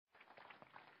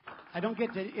I don't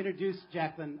get to introduce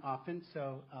Jacqueline often,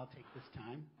 so I'll take this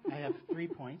time. I have 3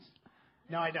 points.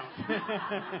 No, I don't.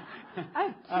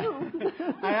 I have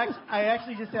 2. I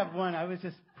actually just have one. I was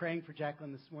just praying for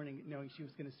Jacqueline this morning, knowing she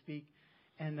was going to speak.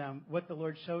 And what the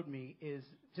Lord showed me is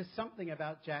just something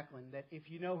about Jacqueline that if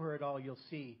you know her at all, you'll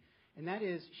see. And that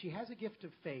is, she has a gift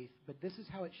of faith, but this is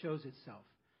how it shows itself.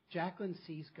 Jacqueline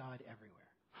sees God everywhere.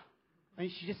 I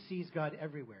mean, she just sees God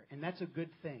everywhere, and that's a good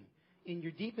thing. In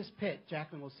your deepest pit,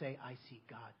 Jacqueline will say, I see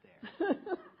God there.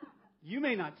 You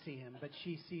may not see him, but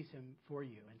she sees him for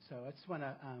you. And so I just want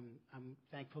to, I'm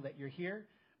thankful that you're here,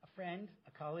 a friend,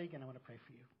 a colleague, and I want to pray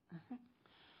for you. Uh-huh.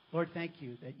 Lord, thank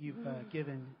you that you've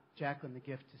given Jacqueline the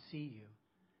gift to see you.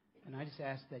 And I just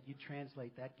ask that you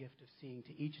translate that gift of seeing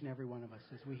to each and every one of us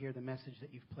as we hear the message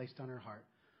that you've placed on our heart.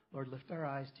 Lord, lift our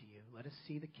eyes to you. Let us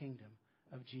see the kingdom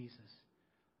of Jesus.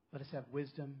 Let us have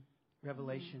wisdom,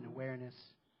 revelation, awareness,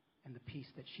 and the peace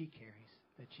that she carries,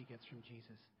 that she gets from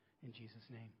Jesus. In Jesus'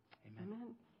 name, amen.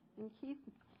 Amen. And Keith,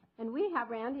 and we have,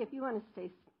 Randy, if you want to stay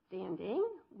standing,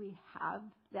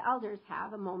 the elders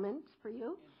have a moment for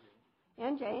you.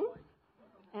 And Jane.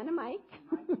 And a mic.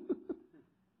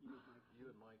 You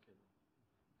and Mike.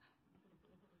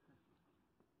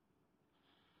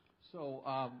 So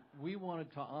we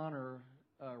wanted to honor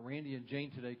Randy and Jane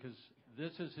today because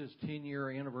this is his 10-year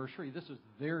anniversary. This is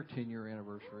their 10-year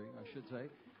anniversary, I should say,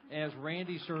 as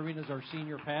Randy serving as our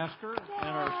senior pastor and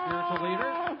our spiritual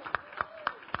leader.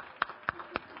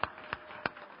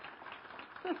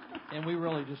 And we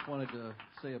really just wanted to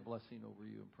say a blessing over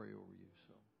you and pray over you,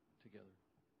 so together.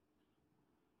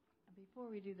 Before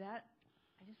we do that,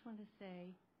 I just want to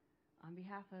say, on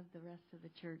behalf of the rest of the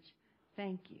church,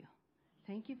 thank you.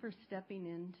 Thank you for stepping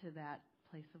into that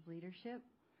place of leadership.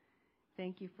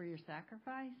 Thank you for your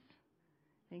sacrifice.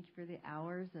 Thank you for the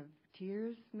hours of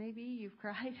tears, maybe you've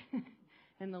cried,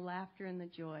 and the laughter and the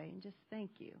joy. And just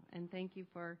thank you. And thank you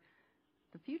for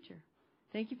the future.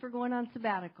 Thank you for going on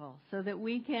sabbatical so that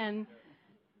we can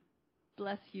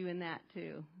bless you in that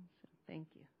too. So thank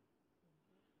you.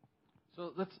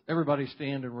 So let's everybody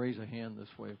stand and raise a hand this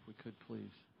way if we could,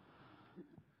 please.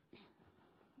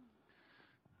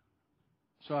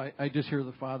 So I just hear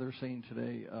the Father saying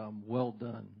today, well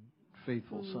done,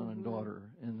 faithful son and daughter,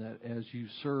 and that as you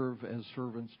serve as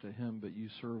servants to Him, but you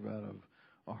serve out of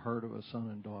a heart of a son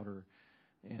and daughter,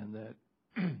 and that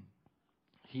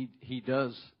He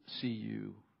does see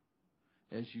you,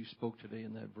 as you spoke today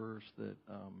in that verse, that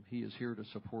He is here to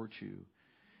support you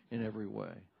in every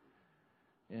way.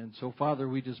 And so, Father,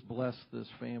 we just bless this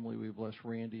family. We bless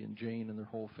Randy and Jane and their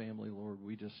whole family, Lord.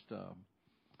 We just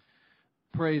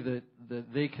pray that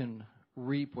they can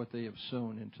reap what they have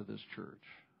sown into this church,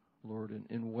 Lord,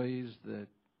 in ways that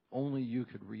only you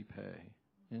could repay,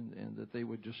 and that they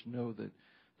would just know that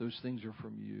those things are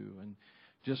from you. And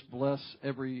just bless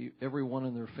everyone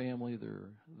in their family,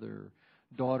 their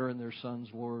daughter and their sons,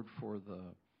 Lord, for the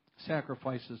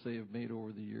sacrifices they have made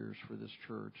over the years for this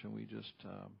church. And we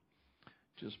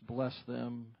just bless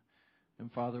them.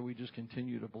 And Father, we just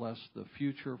continue to bless the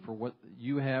future for what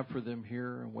you have for them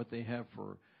here and what they have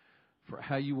for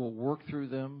how you will work through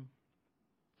them.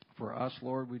 For us,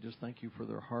 Lord, we just thank you for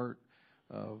their heart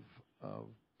of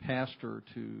pastor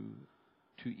to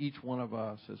each one of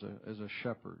us as a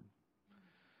shepherd.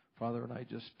 Father, and I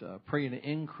just pray an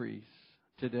increase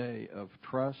today of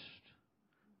trust,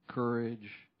 courage,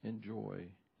 and joy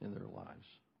in their lives.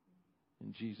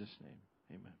 In Jesus' name,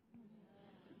 amen.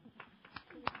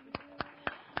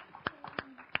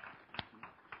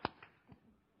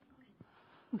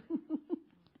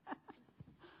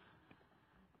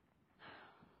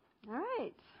 All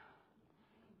right.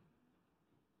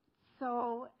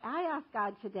 So I asked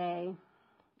God today,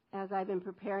 as I've been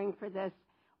preparing for this,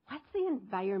 what's the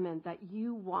environment that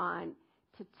you want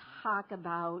to talk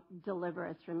about deliver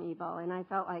us from evil? And I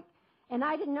felt like, and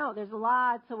I didn't know, there's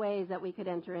lots of ways that we could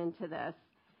enter into this.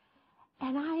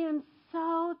 And I am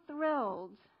so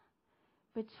thrilled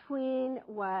between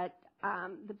what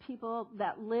the people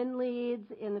that Lynn leads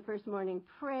in the first morning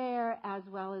prayer, as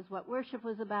well as what worship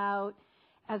was about,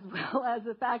 as well as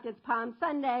the fact it's Palm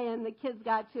Sunday and the kids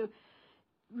got to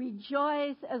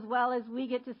rejoice, as well as we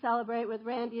get to celebrate with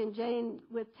Randy and Jane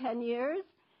with 10 years,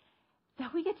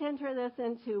 that we get to enter this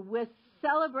into with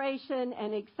celebration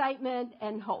and excitement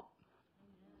and hope.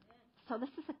 So this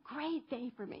is a great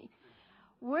day for me.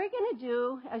 We're going to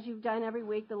do, as you've done every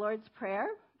week, the Lord's Prayer,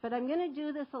 but I'm going to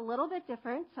do this a little bit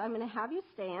different. So I'm going to have you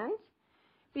stand,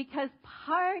 because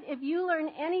if you learn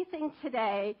anything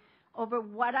today over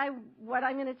what I'm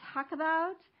going to talk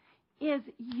about, is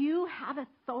you have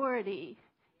authority.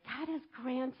 God has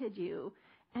granted you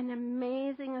an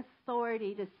amazing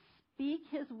authority to speak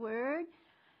His word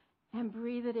and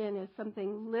breathe it in as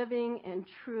something living and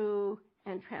true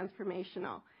and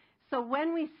transformational. So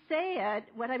when we say it,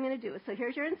 what I'm going to do, so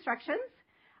here's your instructions.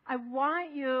 I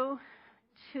want you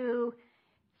to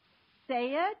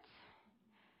say it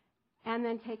and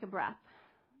then take a breath.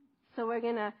 So we're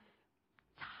going to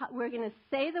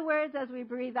say the words as we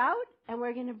breathe out, and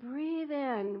we're going to breathe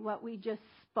in what we just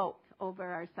spoke over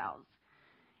ourselves.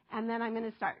 And then I'm going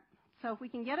to start. So if we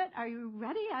can get it, are you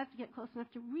ready? I have to get close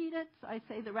enough to read it so I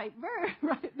say the right verb,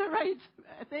 the right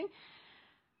thing.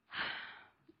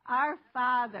 Our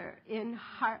Father in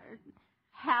heart,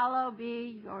 hallowed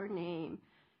be your name.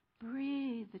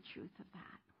 Breathe the truth of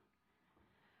that.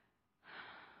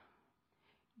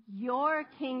 Your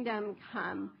kingdom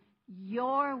come,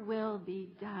 your will be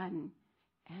done,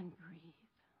 and breathe.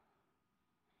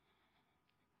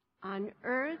 On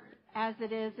earth as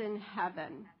it is in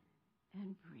heaven,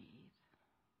 and breathe.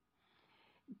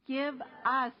 Give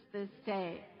us this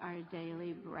day our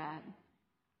daily bread,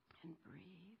 and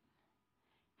breathe.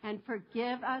 And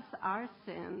forgive us our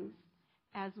sins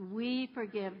as we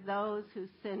forgive those who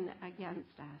sin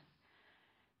against us.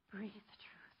 Breathe the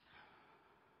truth.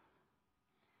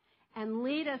 And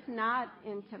lead us not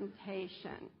in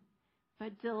temptation,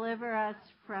 but deliver us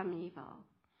from evil.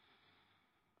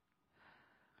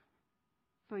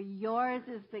 For yours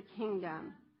is the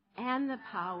kingdom and the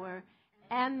power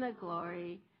and the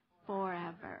glory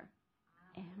forever.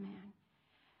 Amen.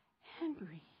 And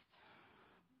breathe.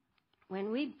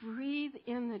 When we breathe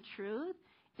in the truth,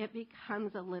 it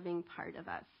becomes a living part of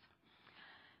us.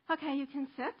 Okay, you can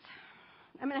sit.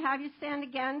 I'm going to have you stand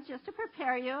again just to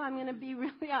prepare you. I'm going to be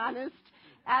really honest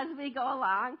as we go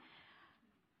along.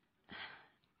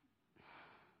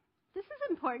 This is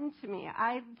important to me.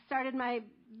 I started my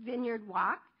Vineyard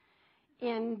Walk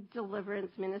in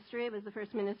deliverance ministry. It was the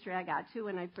first ministry I got to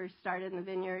when I first started in the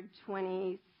Vineyard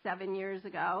 27 years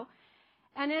ago.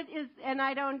 And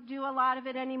I don't do a lot of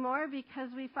it anymore because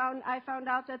I found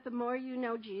out that the more you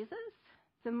know Jesus,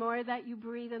 the more that you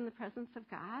breathe in the presence of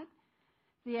God,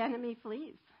 the enemy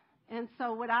flees. And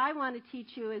so what I want to teach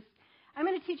you is, I'm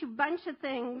going to teach you a bunch of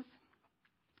things,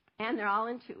 and they're all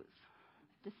in twos.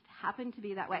 Just happen to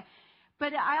be that way.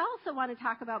 But I also want to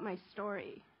talk about my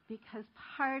story, because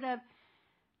part of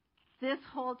this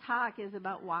whole talk is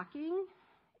about walking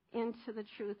into the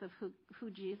truth of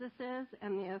who Jesus is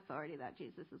and the authority that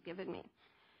Jesus has given me.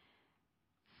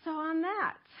 So on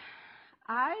that,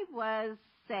 I was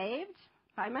saved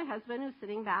by my husband, who's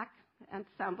sitting back at the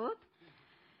sound booth.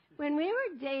 When we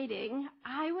were dating,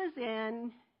 I was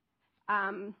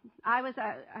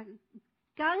a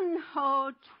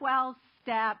gung-ho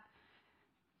 12-step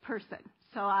person.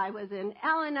 So I was in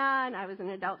Al-Anon, I was in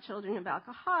Adult Children of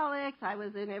Alcoholics, I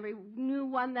was in every new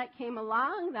one that came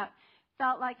along that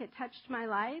felt like it touched my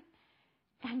life,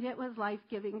 and it was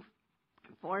life-giving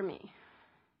for me.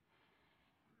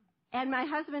 And my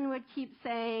husband would keep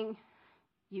saying,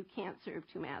 you can't serve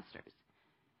two masters.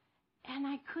 And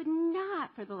I could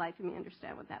not, for the life of me,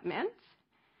 understand what that meant.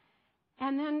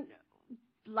 And then,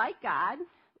 like God,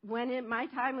 when my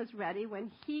time was ready,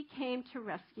 when He came to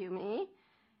rescue me,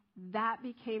 that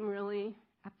became really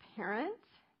apparent,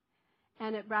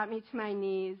 and it brought me to my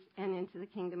knees and into the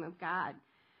kingdom of God.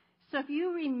 So if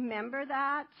you remember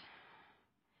that,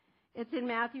 it's in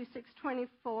Matthew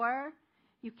 6:24.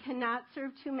 You cannot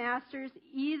serve two masters.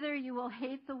 Either you will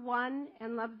hate the one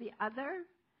and love the other.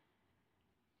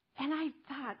 And I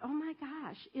thought, oh my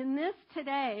gosh, in this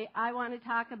today, I want to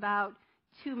talk about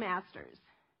two masters.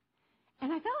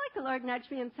 And I felt like the Lord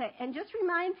nudged me and said, and just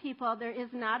remind people, there is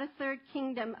not a third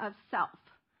kingdom of self.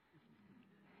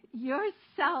 Your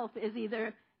self is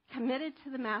either committed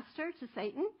to the master, to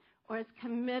Satan, or it's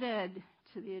committed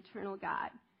to the eternal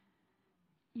God.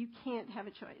 You can't have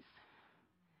a choice.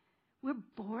 We're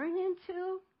born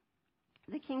into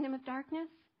the kingdom of darkness,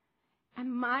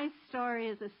 and my story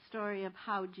is a story of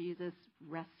how Jesus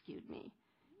rescued me.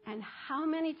 And how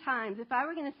many times, if I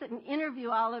were going to sit and interview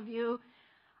all of you,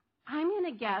 I'm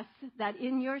going to guess that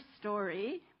in your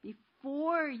story,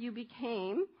 before you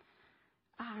became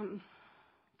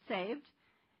saved,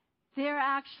 there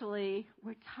actually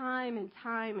were time and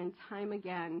time and time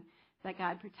again that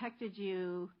God protected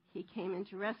you. He came in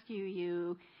to rescue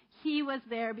you. He was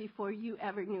there before you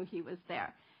ever knew He was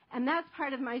there. And that's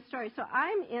part of my story. So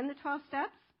I'm in the 12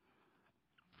 steps.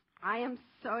 I am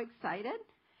so excited.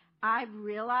 I've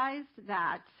realized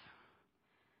that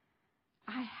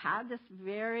I had this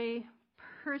very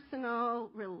personal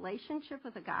relationship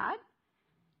with a God.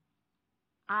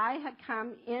 I had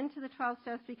come into the 12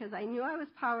 steps because I knew I was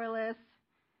powerless.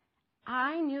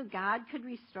 I knew God could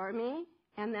restore me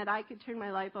and that I could turn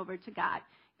my life over to God.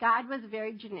 God was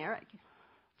very generic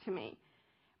to me.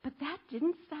 But that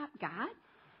didn't stop God.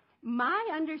 My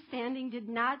understanding did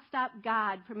not stop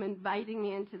God from inviting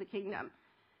me into the kingdom.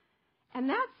 And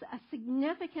that's a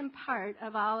significant part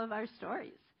of all of our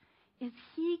stories, is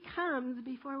he comes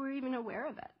before we're even aware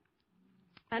of it.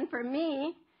 And for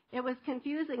me, it was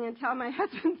confusing until my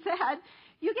husband said,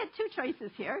 you get two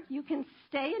choices here. You can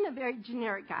stay in a very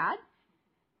generic God,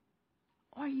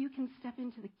 or you can step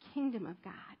into the kingdom of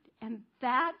God. And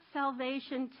that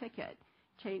salvation ticket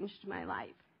changed my life.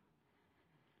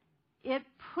 It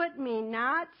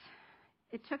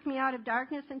took me out of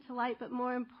darkness into light, but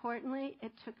more importantly,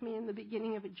 it took me in the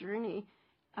beginning of a journey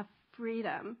of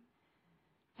freedom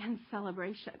and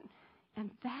celebration. And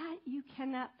that you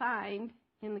cannot find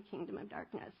in the kingdom of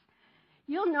darkness.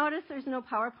 You'll notice there's no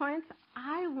PowerPoints.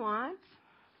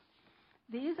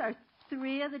 These are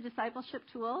 3 of the discipleship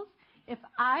tools. If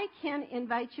I can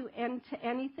invite you into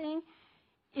anything,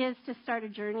 is to start a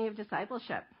journey of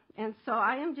discipleship. And so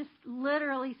I am just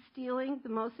literally stealing the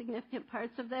most significant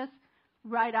parts of this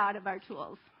right out of our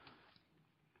tools.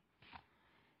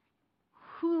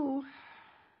 Who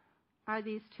are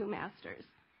these 2 masters?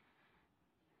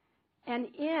 And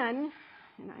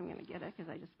I'm going to get it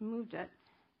because I just moved it.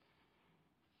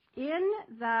 In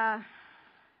the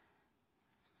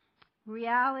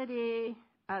reality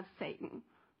of Satan,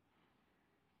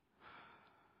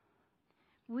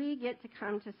 we get to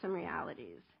come to some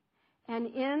realities. And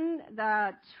in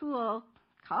the tool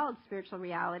called Spiritual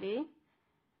Reality,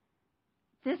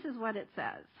 this is what it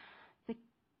says.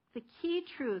 The key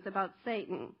truth about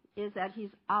Satan is that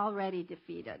he's already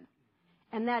defeated,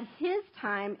 and that his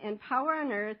time and power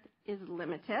on earth is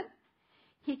limited.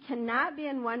 He cannot be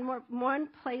in more than one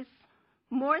place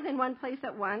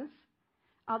at once,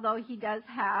 although he does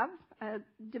have a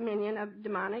dominion of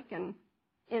demonic and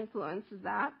influences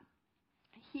that.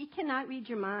 He cannot read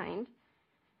your mind,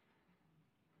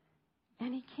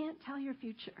 and he can't tell your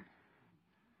future.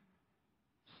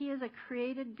 He is a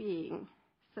created being,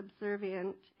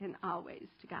 subservient in all ways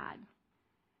to God.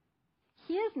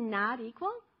 He is not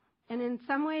equal, and in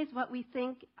some ways what we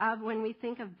think of when we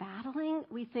think of battling,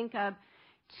 we think of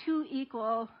 2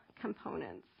 equal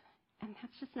components, and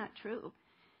that's just not true.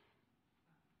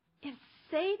 If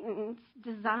Satan's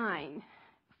design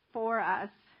for us,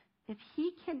 if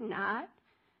he cannot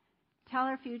tell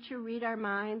our future, read our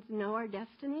minds, know our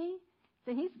destiny,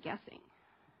 then he's guessing.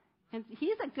 And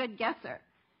he's a good guesser,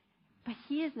 but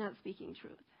he is not speaking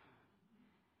truth.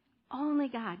 Only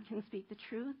God can speak the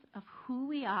truth of who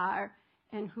we are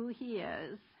and who he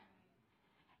is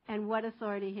and what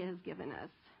authority he has given us.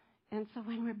 And so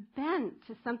when we're bent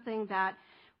to something that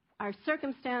our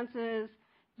circumstances,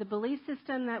 the belief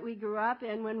system that we grew up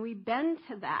in, when we bend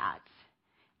to that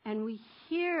and we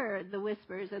hear the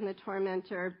whispers and the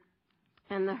tormentor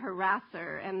and the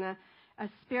harasser and a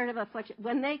spirit of affliction,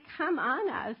 when they come on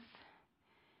us,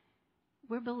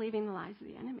 we're believing the lies of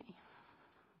the enemy.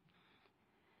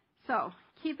 So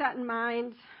keep that in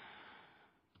mind.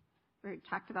 We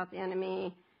talked about the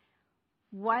enemy.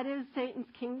 What is Satan's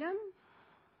kingdom?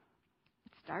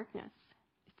 It's darkness.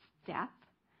 It's death.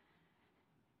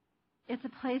 It's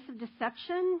a place of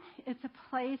deception. It's a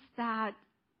place that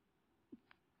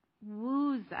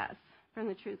woos us from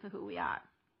the truth of who we are.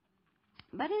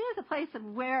 But it is a place of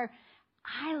where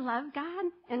I love God.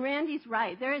 And Randy's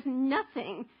right. There is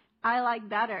nothing I like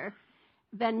better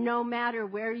than, no matter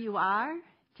where you are,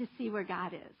 to see where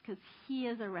God is, because he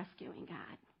is a rescuing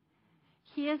God.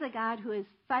 He is a God who is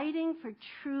fighting for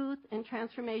truth and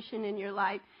transformation in your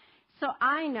life. So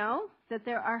I know that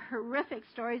there are horrific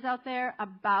stories out there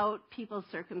about people's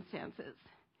circumstances.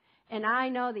 And I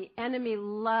know the enemy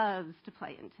loves to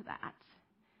play into that.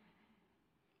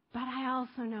 But I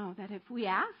also know that if we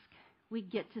ask, we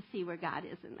get to see where God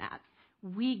is in that.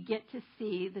 We get to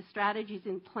see the strategies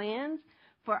and plans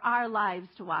for our lives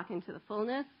to walk into the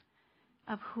fullness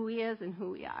of who he is and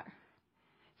who we are.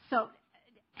 So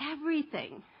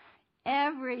everything,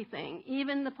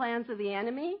 even the plans of the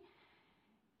enemy,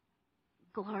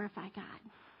 glorify God.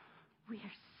 We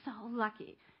are so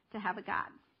lucky to have a God.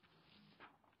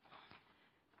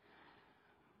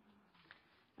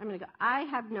 I'm going to go. I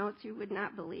have notes you would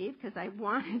not believe, because I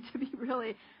wanted to be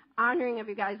really honoring of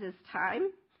you guys'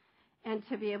 time and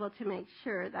to be able to make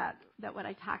sure that what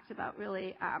I talked about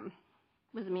really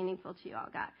was meaningful to you all,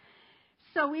 God.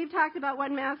 So we've talked about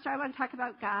one master. I want to talk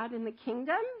about God and the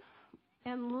kingdom.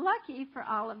 And lucky for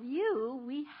all of you,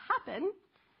 we happen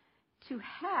to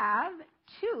have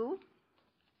 2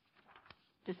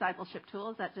 discipleship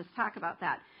tools that just talk about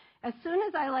that. As soon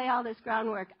as I lay all this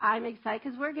groundwork, I'm excited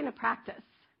because we're going to practice.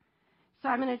 So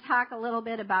I'm going to talk a little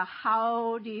bit about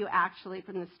how do you actually,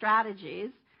 from the strategies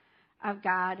of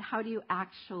God, how do you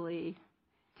actually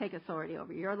take authority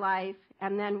over your life?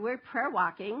 And then we're prayer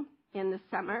walking in the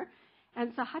summer.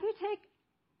 And so how do you take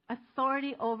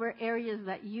authority over areas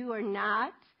that you are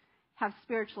not have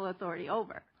spiritual authority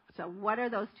over? So what are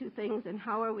those two things, and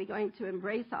how are we going to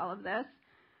embrace all of this?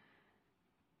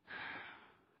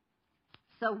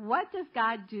 So what does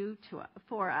God do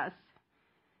for us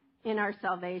in our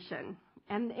salvation?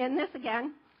 And in this,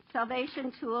 again,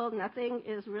 salvation tool, nothing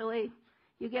is really,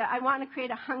 I want to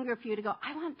create a hunger for you to go,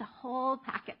 I want the whole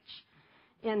package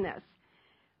in this.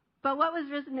 But what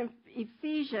was written in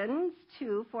Ephesians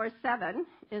 2:4-7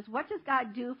 is, what does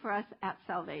God do for us at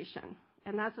salvation?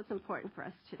 And that's what's important for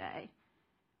us today.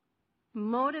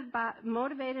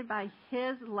 Motivated by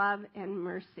His love and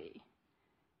mercy,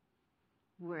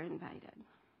 we're invited.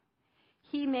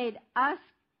 He made us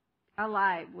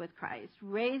alive with Christ,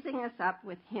 raising us up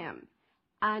with Him,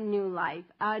 a new life,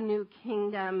 a new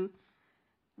kingdom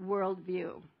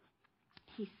worldview.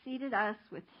 He seated us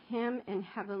with Him in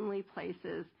heavenly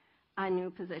places, a new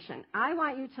position. I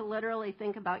want you to literally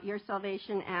think about your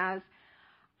salvation as,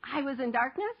 I was in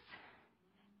darkness.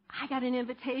 I got an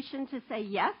invitation to say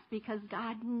yes, because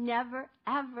God never,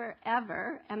 ever,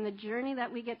 ever, and the journey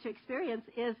that we get to experience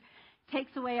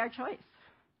takes away our choice.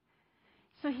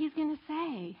 So He's going to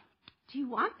say, do you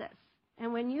want this?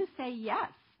 And when you say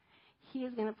yes, He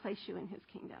is going to place you in His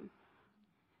kingdom.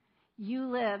 You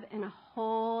live in a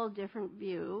whole different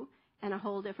view and a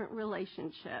whole different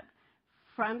relationship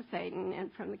from Satan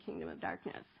and from the kingdom of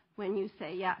darkness when you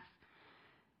say yes.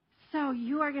 So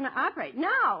you are going to operate.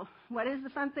 Now, what is the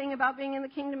fun thing about being in the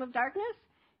kingdom of darkness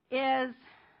is,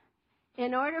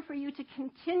 in order for you to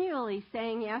continually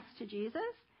saying yes to Jesus,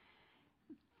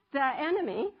 the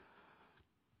enemy,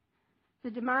 the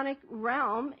demonic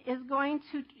realm, is going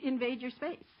to invade your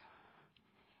space.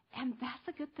 And that's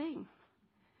a good thing,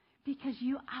 because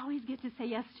you always get to say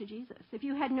yes to Jesus. If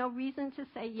you had no reason to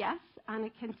say yes on a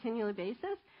continual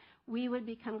basis, we would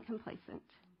become complacent.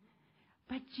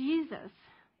 But Jesus,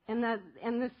 and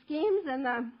the schemes and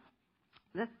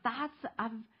the thoughts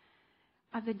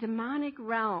of the demonic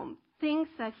realm, thinks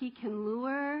that he can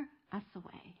lure us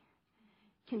away,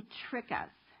 can trick us,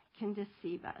 can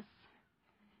deceive us.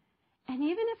 And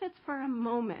even if it's for a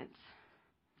moment,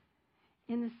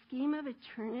 in the scheme of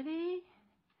eternity,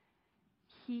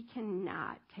 he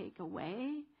cannot take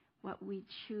away what we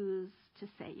choose to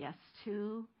say yes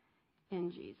to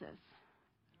in Jesus.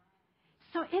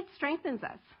 So it strengthens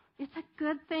us. It's a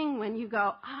good thing when you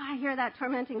go, I hear that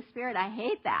tormenting spirit, I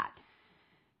hate that.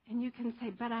 And you can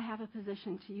say, but I have a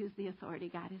position to use the authority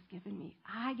God has given me.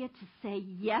 I get to say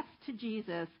yes to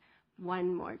Jesus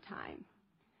one more time.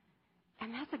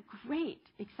 And that's a great,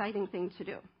 exciting thing to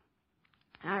do.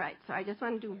 All right, so I just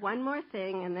want to do one more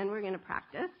thing, and then we're going to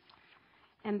practice.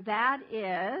 And that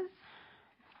is,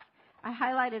 I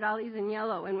highlighted all these in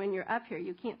yellow, and when you're up here,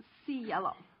 you can't see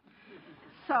yellow.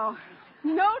 So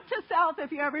note to self,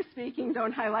 if you're ever speaking,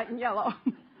 don't highlight in yellow.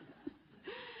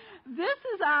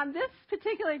 This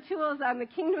particular tool is on the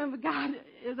kingdom of God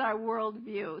is our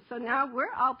worldview. So now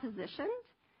we're all positioned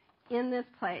in this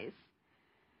place.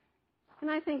 And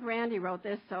I think Randy wrote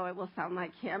this, so it will sound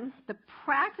like him. The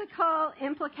practical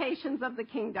implications of the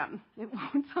kingdom. It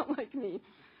won't sound like me.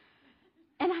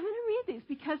 And I'm going to read these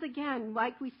because, again,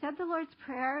 like we said the Lord's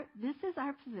Prayer, this is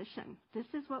our position. This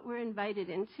is what we're invited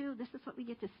into. This is what we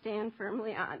get to stand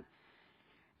firmly on.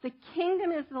 The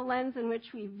kingdom is the lens in which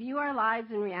we view our lives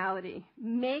in reality,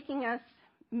 making us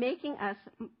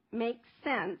make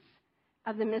sense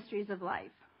of the mysteries of life.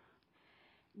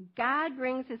 God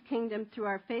brings His kingdom through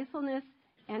our faithfulness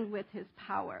and with His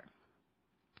power.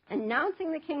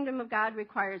 Announcing the kingdom of God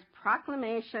requires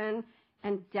proclamation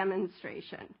and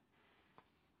demonstration.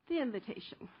 The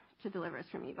invitation to deliver us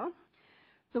from evil.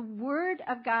 The Word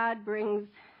of God brings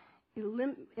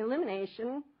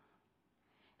illumination,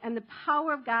 and the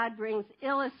power of God brings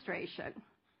illustration.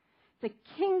 The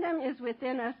kingdom is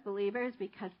within us believers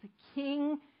because the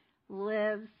King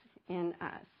lives in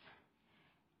us.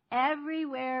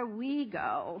 Everywhere we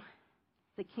go,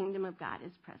 the kingdom of God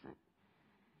is present.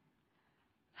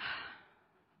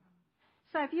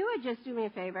 So if you would just do me a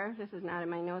favor, this is not in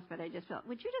my notes, but I just felt,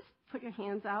 would you just put your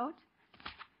hands out?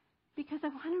 Because I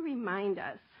want to remind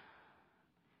us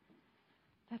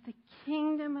that the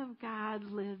kingdom of God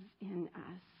lives in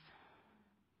us.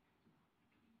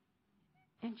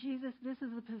 And Jesus, this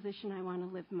is the position I want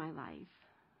to live my life.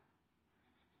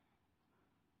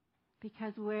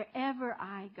 Because wherever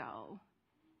I go,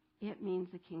 it means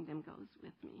the kingdom goes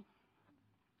with me.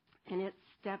 And it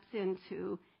steps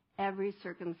into every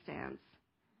circumstance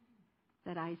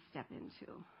that I step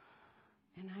into.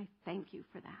 And I thank you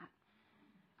for that.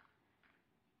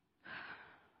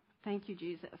 Thank you,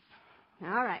 Jesus.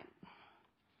 All right.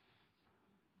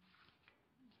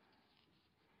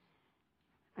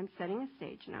 I'm setting a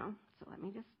stage now, so let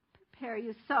me just prepare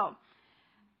you. So,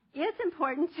 it's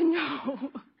important to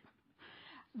know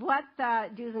what the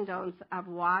do's and don'ts of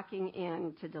walking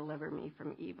in to deliver me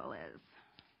from evil is.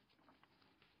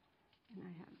 And I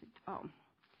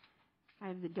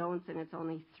have the don'ts, and it's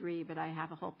only 3, but I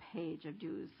have a whole page of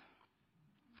do's.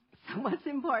 So what's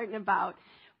important about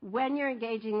when you're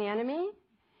engaging the enemy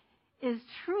is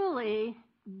truly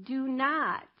do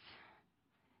not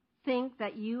think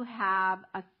that you have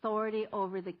authority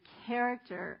over the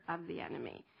character of the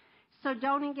enemy. So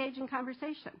don't engage in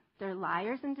conversation. They're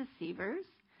liars and deceivers,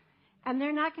 and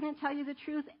they're not going to tell you the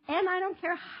truth. And I don't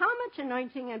care how much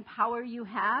anointing and power you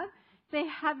have, they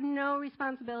have no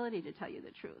responsibility to tell you the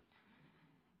truth.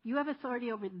 You have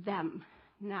authority over them,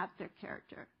 not their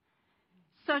character.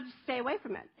 So just stay away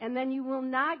from it. And then you will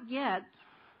not get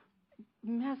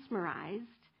mesmerized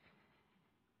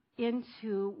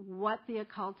into what the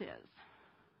occult is.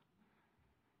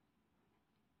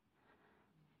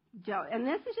 And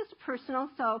this is just personal,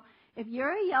 so if you're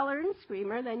a yeller and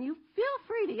screamer, then you feel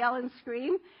free to yell and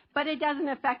scream, but it doesn't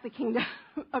affect the kingdom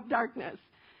of darkness.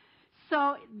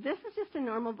 So this is just a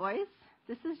normal voice.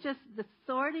 This is just the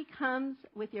authority comes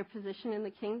with your position in the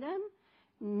kingdom,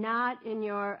 not in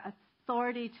your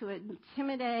authority to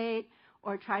intimidate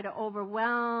or try to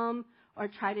overwhelm or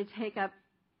try to take up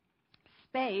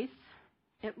space.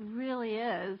 It really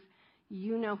is,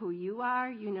 you know who you are,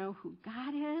 you know who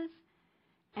God is,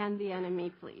 and the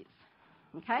enemy flees.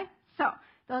 Okay? So,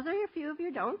 those are a few of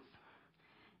your don'ts.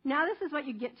 Now this is what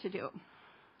you get to do.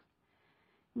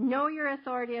 Know your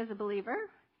authority as a believer.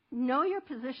 Know your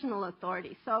positional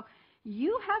authority. So,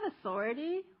 you have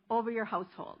authority over your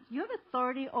household. You have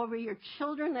authority over your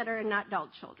children that are not adult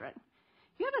children.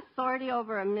 You have authority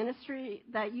over a ministry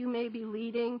that you may be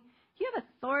leading. You have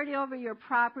authority over your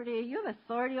property. You have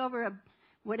authority over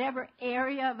whatever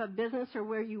area of a business or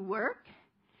where you work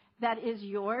that is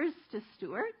yours to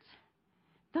steward.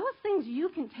 Those things you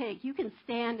can take. You can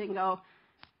stand and go,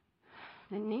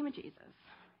 in the name of Jesus.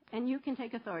 And you can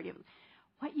take authority.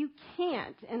 What you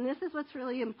can't, and this is what's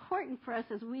really important for us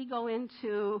as we go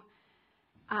into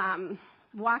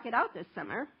Walk It Out this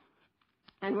summer,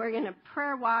 and we're going to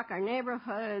prayer walk our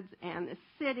neighborhoods and the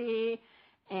city,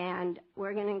 and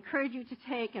we're going to encourage you to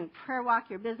take and prayer walk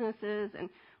your businesses, and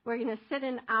we're going to sit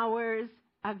in hours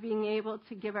of being able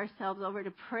to give ourselves over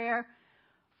to prayer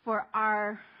for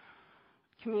our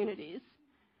communities.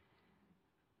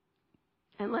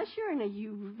 Unless you're in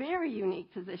a very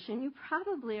unique position, you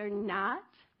probably are not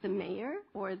the mayor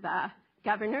or the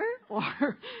governor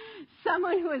or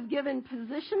someone who is given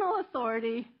positional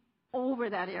authority over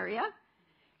that area.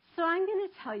 So I'm going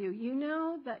to tell you, you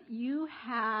know that you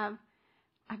have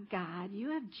a God, you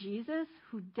have Jesus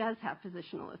who does have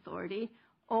positional authority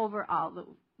over all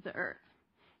the earth.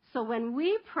 So when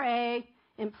we pray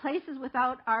in places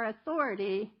without our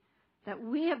authority that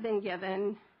we have been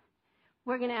given,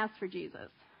 we're going to ask for Jesus.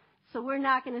 So we're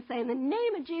not going to say, in the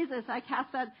name of Jesus, I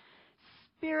cast that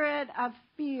spirit of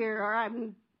fear, or I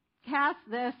cast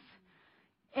this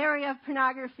area of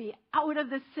pornography out of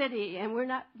the city. And we're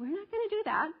not going to do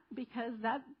that, because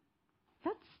that's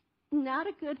not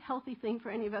a good, healthy thing for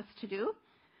any of us to do,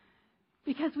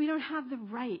 because we don't have the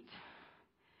right.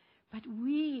 But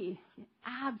we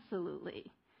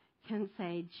absolutely can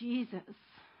say, Jesus,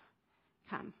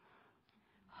 come.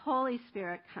 Holy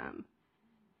Spirit, come.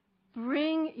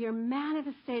 Bring your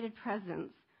manifested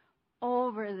presence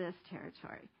over this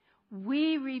territory.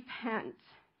 We repent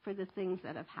for the things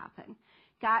that have happened.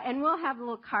 God, and we'll have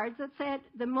little cards that say it.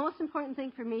 The most important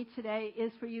thing for me today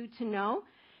is for you to know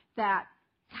that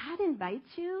God invites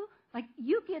you. Like,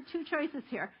 you get 2 choices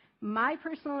here. My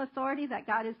personal authority that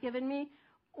God has given me,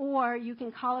 or you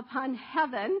can call upon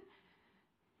heaven,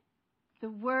 the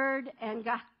Word, and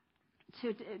God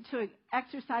to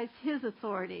exercise His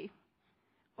authority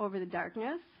over the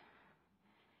darkness.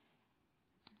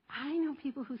 I know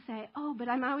people who say, oh, but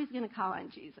I'm always going to call on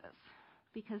Jesus,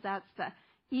 because that's the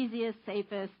easiest,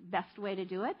 safest, best way to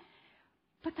do it.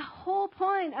 But the whole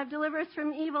point of deliver us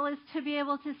from evil is to be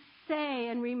able to say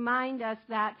and remind us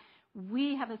that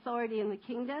we have authority in the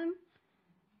kingdom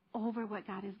over what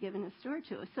God has given us steward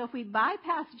to us. So if we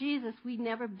bypass Jesus, we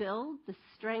never build the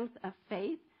strength of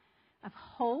faith, of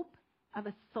hope, of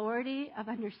authority, of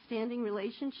understanding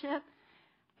relationship,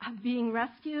 of being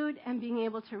rescued and being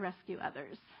able to rescue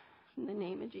others in the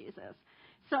name of Jesus.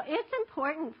 So it's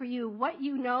important for you what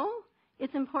you know.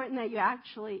 It's important that you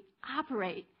actually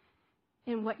operate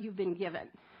in what you've been given.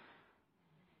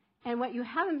 And what you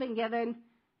haven't been given,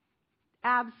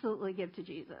 absolutely give to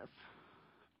Jesus.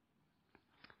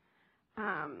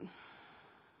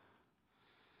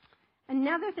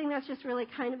 Another thing that's just really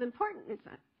kind of important, it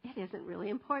isn't really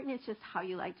important, it's just how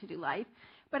you like to do life.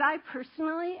 But I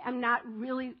personally am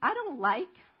I don't like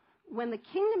when the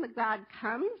kingdom of God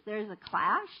comes, there's a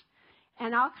clash,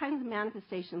 and all kinds of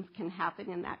manifestations can happen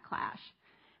in that clash.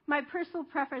 My personal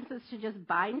preference is to just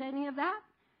bind any of that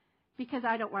because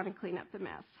I don't want to clean up the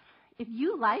mess. If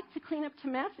you like to clean up the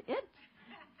mess,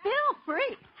 feel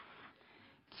free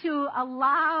to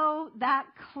allow that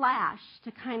clash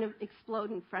to kind of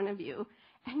explode in front of you.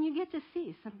 And you get to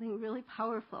see something really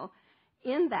powerful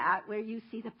in that, where you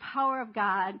see the power of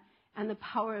God and the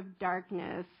power of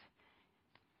darkness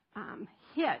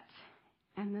hit,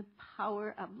 and the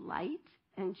power of light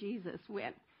and Jesus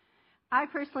win. I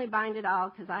personally bind it all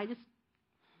because I just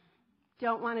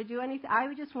don't want to do anything. I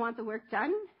would just want the work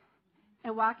done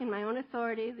and walk in my own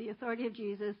authority, the authority of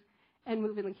Jesus, and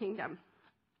move in the kingdom.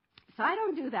 So I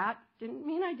don't do that. Didn't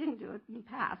mean I didn't do it in the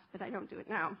past, but I don't do it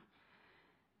now.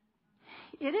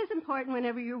 It is important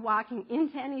whenever you're walking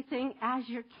into anything as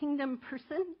your kingdom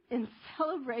person in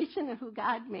celebration of who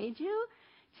God made you,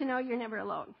 to know you're never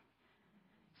alone.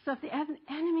 So if the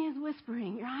enemy is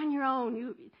whispering, you're on your own,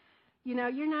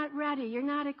 you're not ready, you're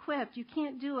not equipped, you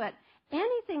can't do it,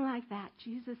 anything like that,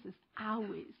 Jesus is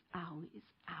always, always,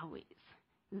 always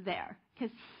there, because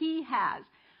he has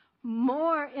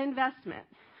more investment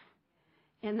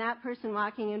in that person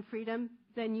walking in freedom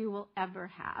than you will ever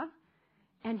have.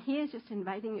 And he is just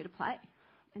inviting you to play.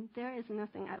 And there is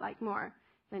nothing I like more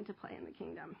than to play in the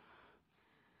kingdom.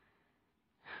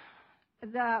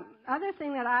 The other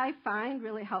thing that I find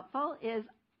really helpful is,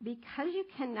 because you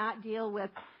cannot deal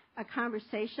with a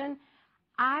conversation,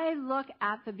 I look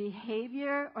at the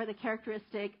behavior or the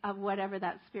characteristic of whatever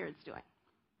that spirit's doing.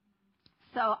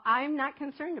 So I'm not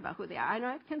concerned about who they are. I'm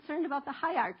not concerned about the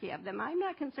hierarchy of them. I'm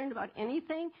not concerned about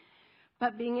anything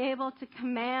but being able to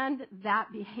command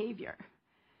that behavior.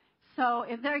 So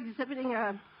if they're exhibiting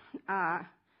a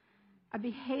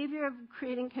behavior of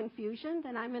creating confusion,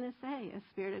 then I'm going to say a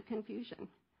spirit of confusion.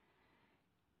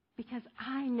 Because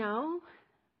I know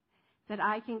that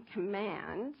I can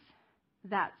command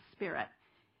that spirit.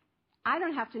 I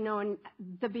don't have to know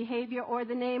the behavior or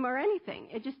the name or anything.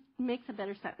 It just makes a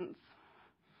better sentence.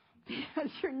 Because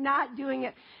you're not doing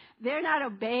it. They're not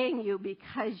obeying you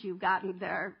because you've gotten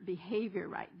their behavior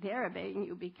right. They're obeying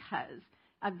you because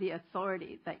of the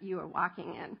authority that you are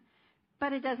walking in.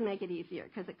 But it does make it easier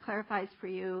because it clarifies for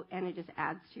you and it just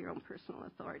adds to your own personal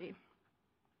authority.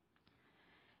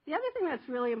 The other thing that's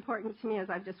really important to me, as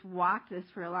I've just walked this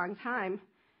for a long time,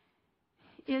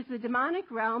 is the demonic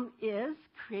realm is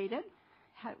created,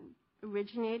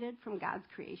 originated from God's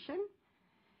creation.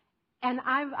 And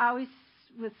I've always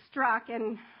was struck,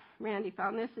 and Randy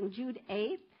found this in Jude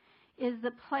 8, is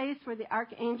the place where the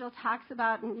archangel talks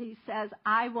about, and he says,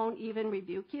 I won't even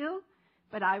rebuke you,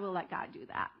 but I will let God do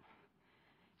that.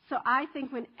 So I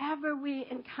think whenever we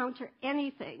encounter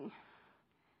anything,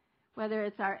 whether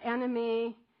it's our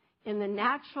enemy in the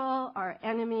natural or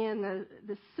enemy in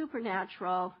the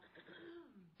supernatural,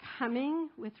 coming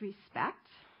with respect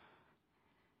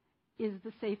is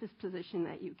the safest position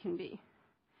that you can be.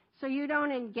 So you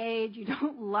don't engage, you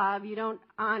don't love, you don't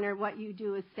honor. What you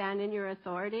do is stand in your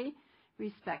authority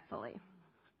respectfully.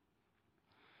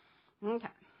 Okay.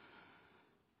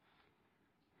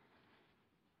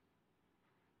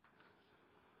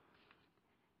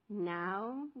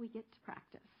 Now we get to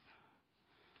practice.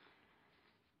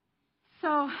 So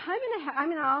I'm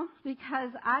gonna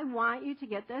because I want you to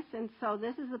get this, and so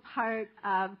this is a part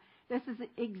of, this is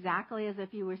exactly as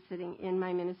if you were sitting in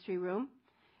my ministry room.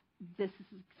 This is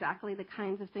exactly the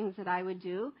kinds of things that I would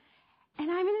do.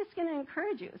 And I'm just going to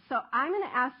encourage you. So I'm going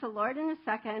to ask the Lord in a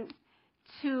second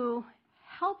to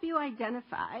help you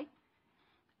identify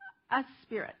a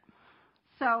spirit.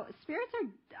 So spirits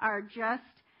are just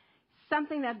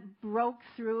something that broke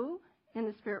through in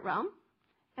the spirit realm.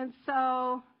 And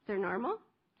so they're normal,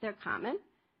 they're common,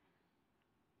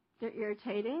 they're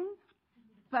irritating,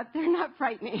 but they're not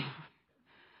frightening.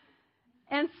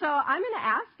 And so I'm going to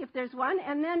ask if there's one,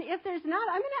 and then if there's not,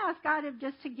 I'm going to ask God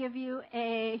just to give you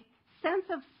a sense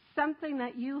of something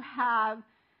that you have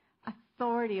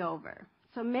authority over.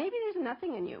 So maybe there's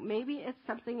nothing in you. Maybe it's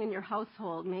something in your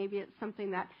household. Maybe it's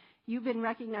something that you've been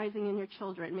recognizing in your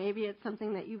children. Maybe it's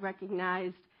something that you've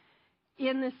recognized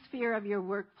in the sphere of your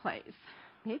workplace.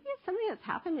 Maybe it's something that's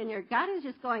happened in your, God is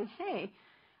just going, hey,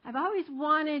 I've always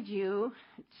wanted you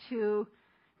to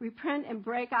reprint and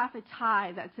break off a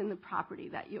tie that's in the property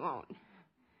that you own.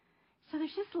 So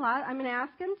there's just a lot. I'm going to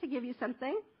ask him to give you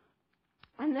something,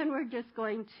 and then we're just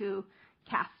going to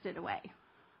cast it away.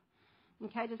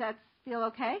 Okay, does that feel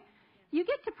okay? You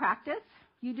get to practice.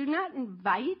 You do not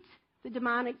invite the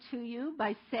demonic to you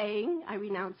by saying, I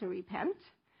renounce and repent.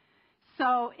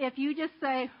 So if you just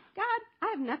say, God,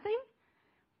 I have nothing,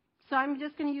 so I'm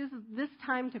just going to use this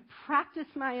time to practice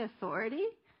my authority,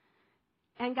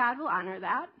 and God will honor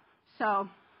that. So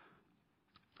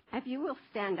if you will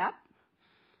stand up.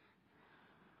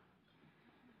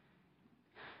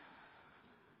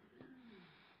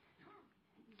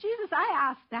 Jesus,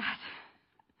 I ask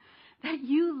that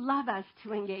you love us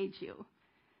to engage you,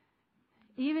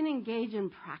 even engage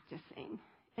in practicing.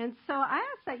 And so I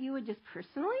ask that you would just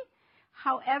personally,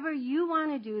 however you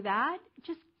want to do that,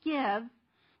 just give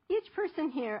each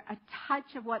person here a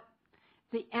touch of what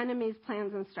the enemy's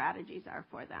plans and strategies are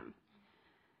for them.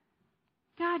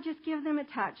 God, just give them a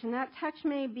touch. And that touch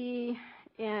may be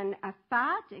in a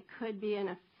thought. It could be in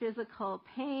a physical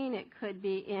pain. It could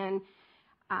be in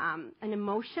an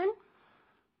emotion.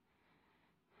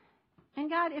 And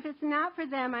God, if it's not for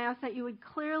them, I ask that you would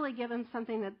clearly give them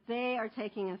something that they are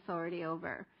taking authority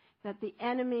over, that the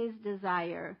enemy's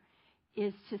desire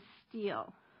is to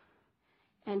steal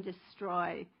and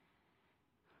destroy.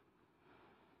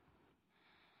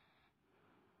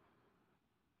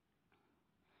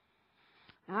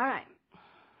 All right.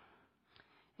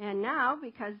 And now,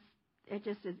 because it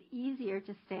just is easier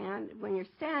to stand, when you're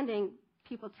standing,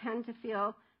 people tend to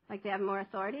feel like they have more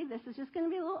authority. This is just going to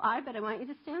be a little odd, but I want you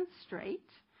to stand straight.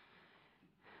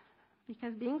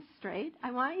 Because being straight,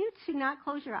 I want you to not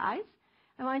close your eyes.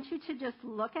 I want you to just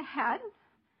look ahead,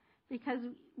 because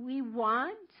we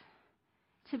want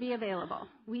to be available.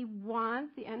 We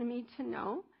want the enemy to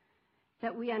know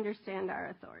that we understand our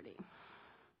authority.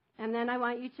 And then I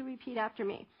want you to repeat after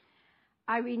me.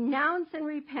 I renounce and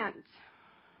repent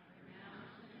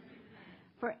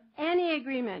for any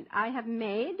agreement I have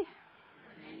made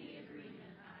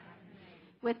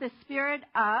with the spirit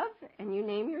of, and you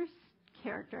name your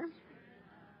character,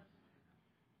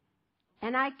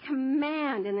 and I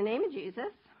command in the name of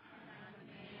Jesus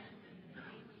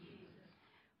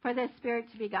for this spirit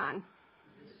to be gone.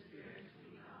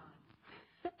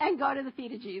 And go to the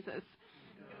feet of Jesus.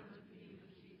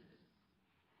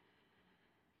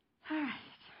 All right.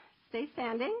 Stay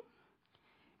standing.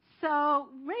 So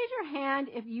raise your hand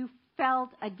if you felt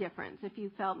a difference, if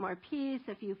you felt more peace,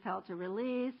 if you felt a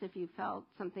release, if you felt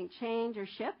something change or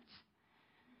shift.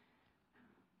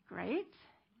 Great.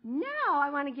 Now I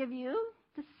want to give you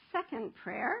the second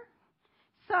prayer.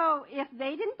 So if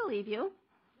they didn't believe you,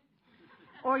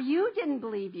 or you didn't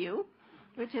believe you,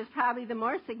 which is probably the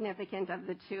more significant of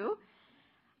the two,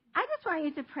 I just want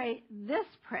you to pray this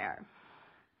prayer.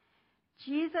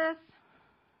 Jesus,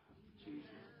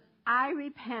 I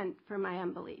repent for my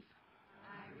unbelief.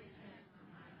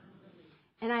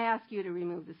 And I ask you to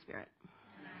remove the spirit.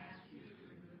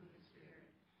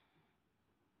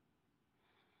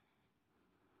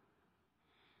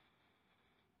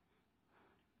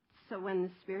 So when the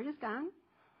spirit is gone,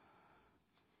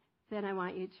 then I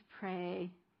want you to pray.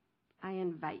 I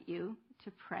invite you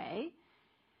to pray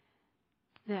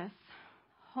this.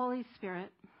 Holy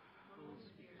Spirit,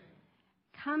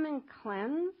 come and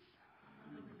cleanse,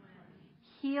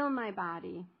 heal my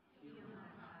body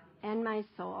and my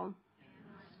soul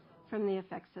from the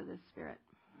effects of the Spirit.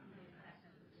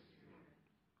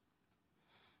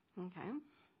 Okay.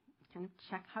 Kind of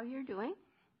check how you're doing.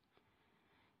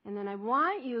 And then I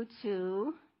want you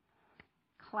to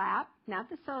clap, not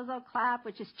the sozo clap,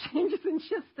 which just changes and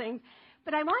shifts things,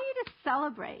 but I want you to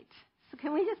celebrate. So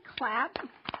can we just clap?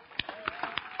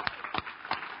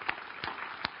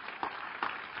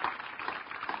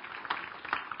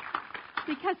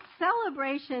 Because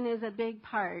celebration is a big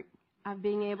part of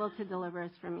being able to deliver us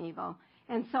from evil.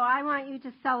 And so I want you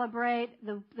to celebrate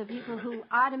the people who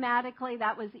automatically,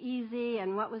 that was easy,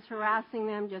 and what was harassing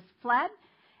them just fled.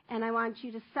 And I want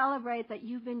you to celebrate that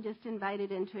you've been just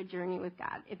invited into a journey with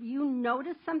God. If you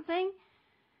notice something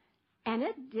and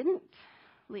it didn't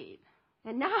leave,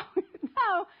 and now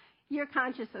you're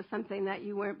conscious of something that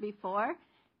you weren't before,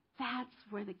 that's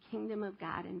where the kingdom of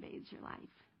God invades your life.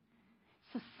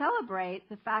 So celebrate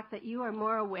the fact that you are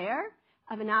more aware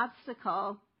of an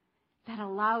obstacle that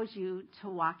allows you to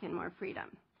walk in more freedom.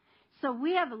 So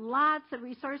we have lots of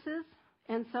resources,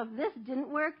 and so if this didn't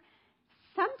work,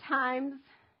 sometimes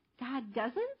God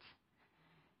doesn't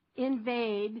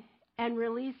invade and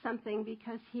release something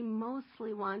because he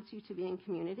mostly wants you to be in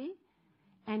community,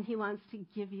 and he wants to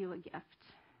give you a gift.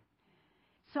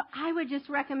 So I would just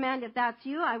recommend, if that's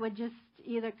you, I would just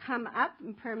either come up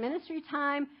in prayer ministry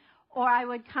time, Or I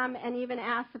would come and even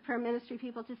ask the prayer ministry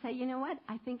people to say, you know what,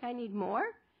 I think I need more,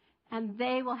 and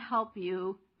they will help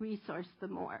you resource the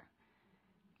more.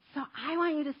 So I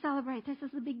want you to celebrate. This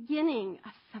is the beginning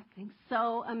of something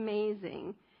so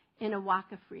amazing in a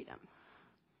walk of freedom.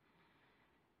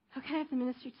 Okay, if the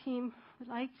ministry team would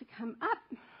like to come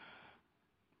up.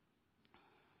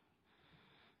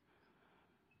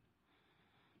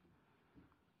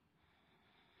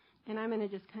 And I'm going to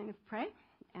just kind of pray,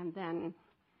 and then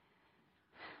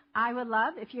I would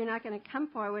love, if you're not going to come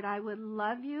forward, I would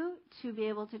love you to be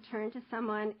able to turn to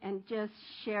someone and just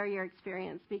share your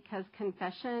experience, because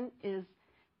confession is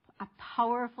a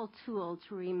powerful tool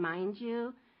to remind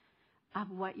you of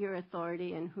what your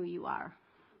authority and who you are.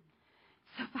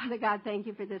 So, Father God, thank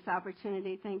you for this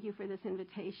opportunity. Thank you for this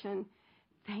invitation.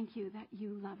 Thank you that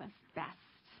you love us best.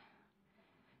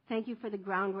 Thank you for the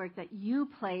groundwork that you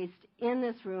placed in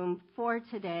this room for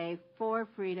today, for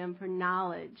freedom, for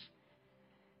knowledge.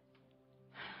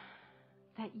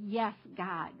 That yes,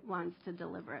 God wants to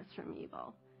deliver us from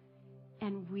evil,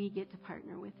 and we get to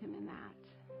partner with him in that.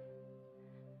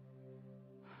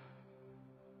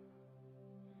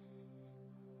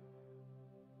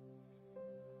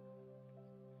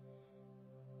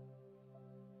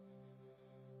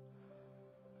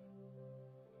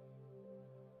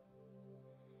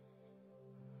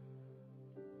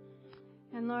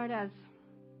 And Lord, as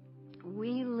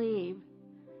we leave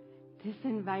this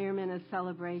environment of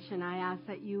celebration, I ask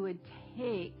that you would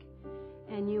take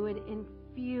and you would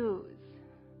infuse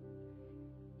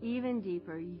even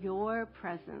deeper your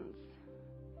presence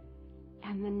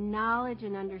and the knowledge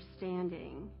and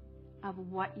understanding of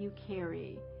what you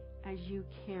carry as you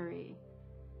carry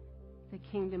the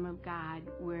kingdom of God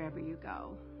wherever you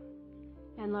go.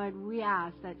 And Lord, we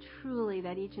ask that truly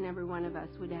that each and every one of us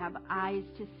would have eyes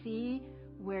to see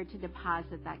where to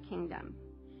deposit that kingdom.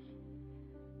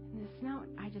 In this note,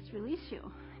 I just release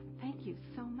you. Thank you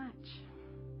so much.